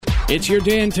It's your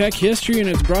day in tech history, and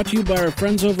it's brought to you by our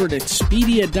friends over at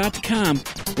Expedia.com,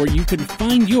 where you can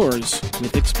find yours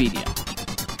with Expedia.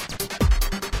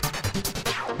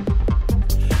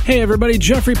 Hey everybody,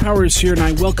 Jeffrey Powers here, and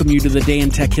I welcome you to the Day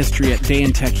in Tech History at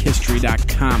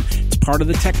dayintechhistory.com. It's part of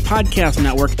the Tech Podcast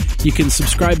Network. You can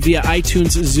subscribe via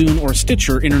iTunes, Zune, or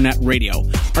Stitcher Internet Radio.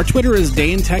 Our Twitter is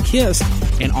Day in Tech Hist,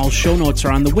 and all show notes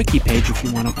are on the wiki page if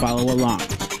you want to follow along.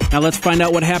 Now let's find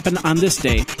out what happened on this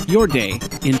day, your day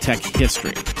in tech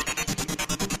history.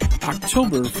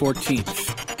 October 14th.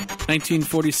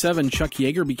 1947, Chuck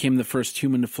Yeager became the first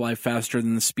human to fly faster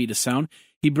than the speed of sound.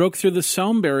 He broke through the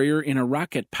sound barrier in a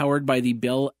rocket powered by the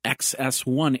Bell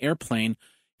XS-1 airplane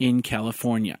in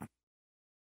California.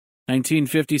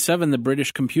 1957, the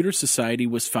British Computer Society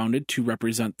was founded to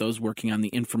represent those working on the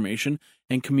information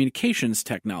and communications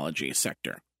technology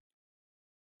sector.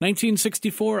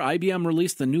 1964, IBM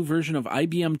released the new version of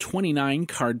IBM 29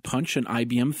 Card Punch and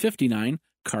IBM 59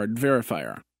 Card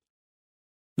Verifier.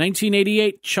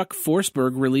 1988, Chuck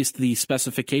Forsberg released the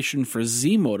specification for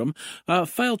ZModem, a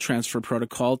file transfer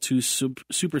protocol to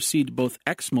supersede both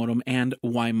XModem and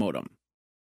YModem.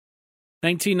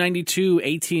 1992,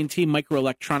 AT&T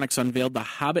Microelectronics unveiled the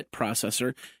Hobbit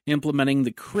processor, implementing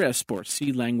the CRISP, or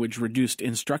C-Language Reduced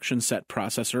Instruction Set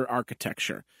processor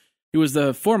architecture. It was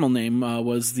the formal name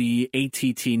was the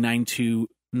ATT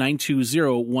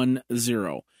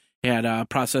 92010. It had a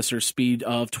processor speed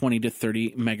of 20 to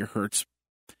 30 megahertz,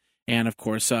 and of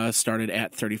course started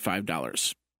at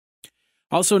 $35.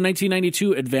 Also, in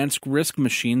 1992, Advanced RISC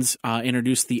Machines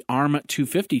introduced the ARM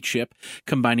 250 chip,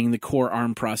 combining the core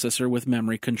ARM processor with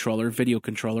memory controller, video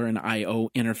controller, and I/O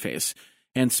interface,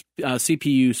 and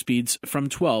CPU speeds from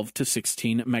 12 to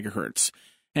 16 megahertz,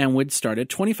 and would start at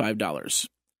 $25.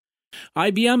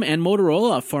 IBM and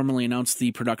Motorola formally announced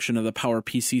the production of the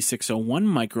PowerPC 601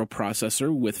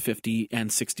 microprocessor with 50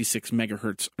 and 66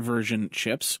 megahertz version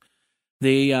chips.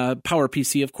 The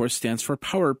PowerPC, of course, stands for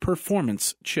Power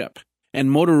Performance Chip.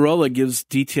 And Motorola gives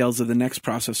details of the next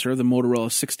processor, the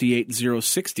Motorola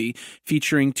 68060,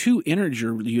 featuring 2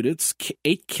 integer units,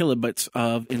 8 kilobits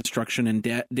of instruction and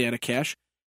data cache,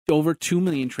 over 2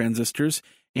 million transistors,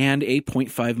 and a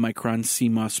 0.5 micron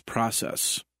CMOS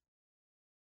process.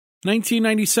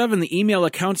 1997, the email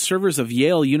account servers of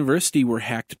Yale University were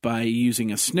hacked by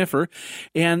using a sniffer,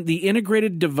 and the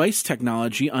Integrated Device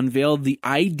Technology unveiled the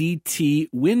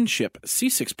IDT WinChip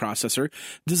C6 processor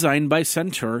designed by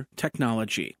Centaur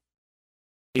Technology.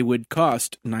 It would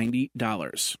cost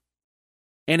 $90.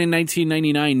 And in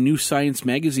 1999, New Science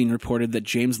magazine reported that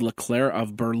James Leclerc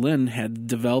of Berlin had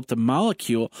developed a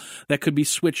molecule that could be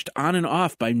switched on and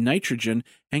off by nitrogen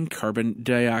and carbon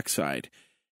dioxide.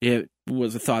 It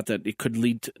was a thought that it could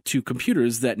lead to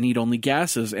computers that need only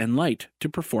gases and light to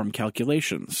perform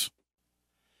calculations.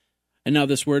 And now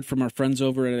this word from our friends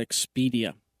over at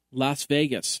Expedia. Las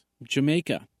Vegas,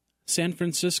 Jamaica, San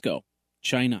Francisco,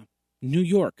 China, New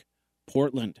York,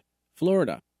 Portland,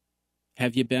 Florida.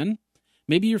 Have you been?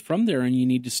 Maybe you're from there and you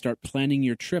need to start planning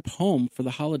your trip home for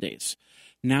the holidays.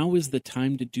 Now is the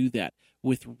time to do that.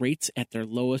 With rates at their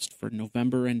lowest for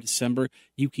November and December,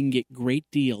 you can get great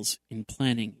deals in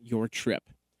planning your trip.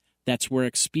 That's where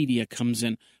Expedia comes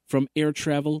in, from air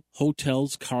travel,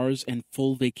 hotels, cars, and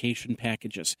full vacation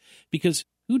packages. Because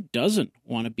who doesn't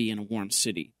want to be in a warm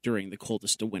city during the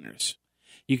coldest of winters?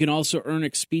 You can also earn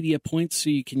Expedia points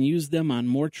so you can use them on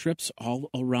more trips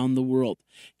all around the world.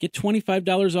 Get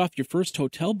 $25 off your first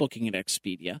hotel booking at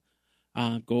Expedia.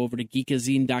 Go over to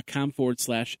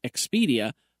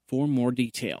geekazine.com/Expedia for more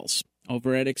details.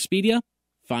 Over at Expedia,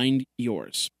 find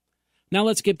yours. Now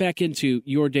let's get back into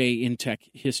your day in tech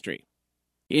history.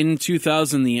 In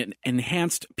 2000, the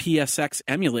Enhanced PSX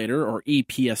Emulator, or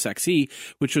EPSXE,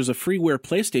 which was a freeware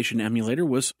PlayStation emulator,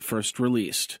 was first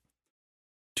released.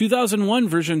 2001,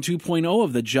 version 2.0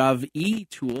 of the JAV-E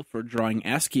tool for drawing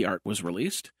ASCII art was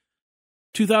released.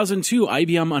 2002,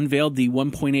 IBM unveiled the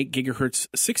 1.8 GHz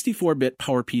 64-bit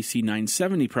PowerPC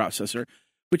 970 processor,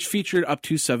 which featured up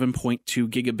to 7.2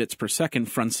 gigabits per second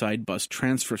frontside bus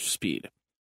transfer speed.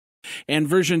 And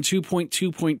version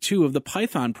 2.2.2 of the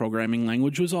Python programming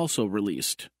language was also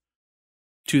released.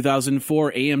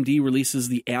 2004, AMD releases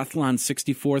the Athlon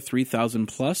 64 3000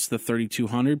 Plus, the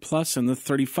 3200 Plus, and the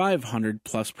 3500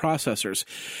 Plus processors.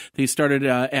 They started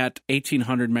at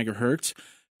 1800 megahertz,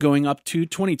 going up to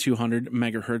 2200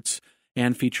 megahertz,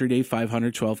 and featured a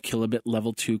 512 kilobit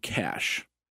level 2 cache.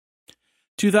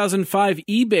 2005,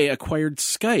 eBay acquired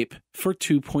Skype for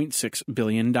 $2.6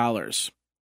 billion.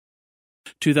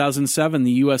 2007,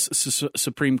 the U.S.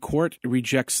 Supreme Court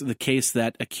rejects the case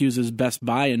that accuses Best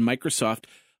Buy and Microsoft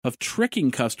of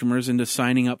tricking customers into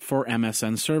signing up for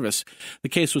MSN service. The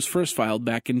case was first filed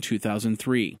back in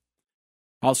 2003.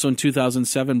 Also in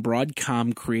 2007,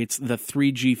 Broadcom creates the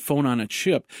 3G phone on a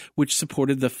chip, which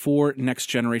supported the 4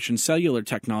 next-generation cellular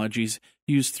technologies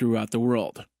used throughout the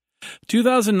world.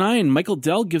 2009, Michael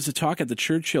Dell gives a talk at the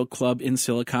Churchill Club in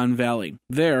Silicon Valley.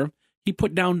 There, he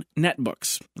put down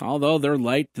netbooks. Although they're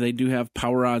light, they do have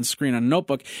power on screen on a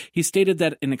notebook. He stated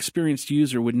that an experienced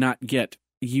user would not get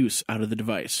use out of the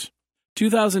device.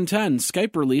 2010,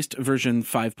 Skype released version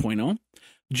 5.0.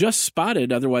 Just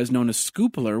Spotted, otherwise known as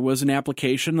Scoopler, was an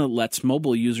application that lets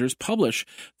mobile users publish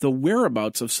the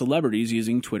whereabouts of celebrities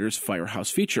using Twitter's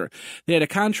Firehouse feature. They had a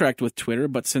contract with Twitter,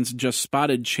 but since Just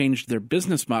Spotted changed their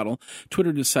business model,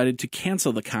 Twitter decided to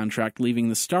cancel the contract, leaving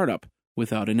the startup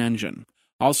without an engine.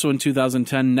 Also in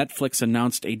 2010, Netflix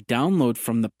announced a download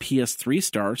from the PS3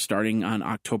 Star starting on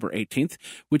October 18th,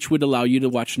 which would allow you to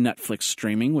watch Netflix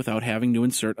streaming without having to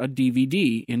insert a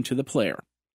DVD into the player.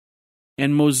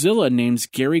 And Mozilla names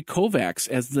Gary Kovacs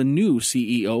as the new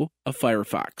CEO of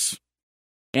Firefox.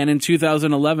 And in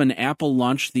 2011, Apple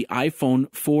launched the iPhone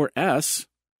 4S.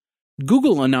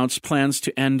 Google announced plans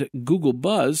to end Google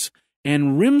Buzz,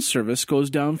 and RIM service goes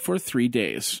down for 3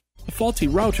 days. A faulty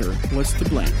router was to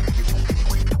blame.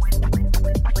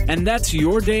 And that's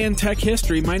your Day in Tech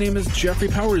History. My name is Jeffrey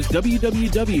Powers,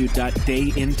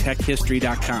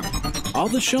 www.dayintechhistory.com. All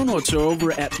the show notes are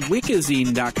over at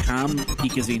wikizine.com,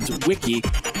 Geekazine's wiki.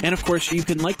 And of course, you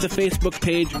can like the Facebook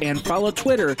page and follow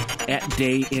Twitter at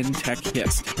Day in Tech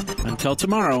Hist. Until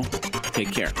tomorrow,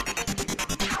 take care.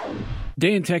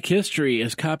 Day in Tech History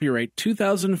is copyright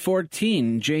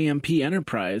 2014 JMP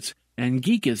Enterprise and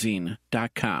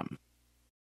Geekazine.com.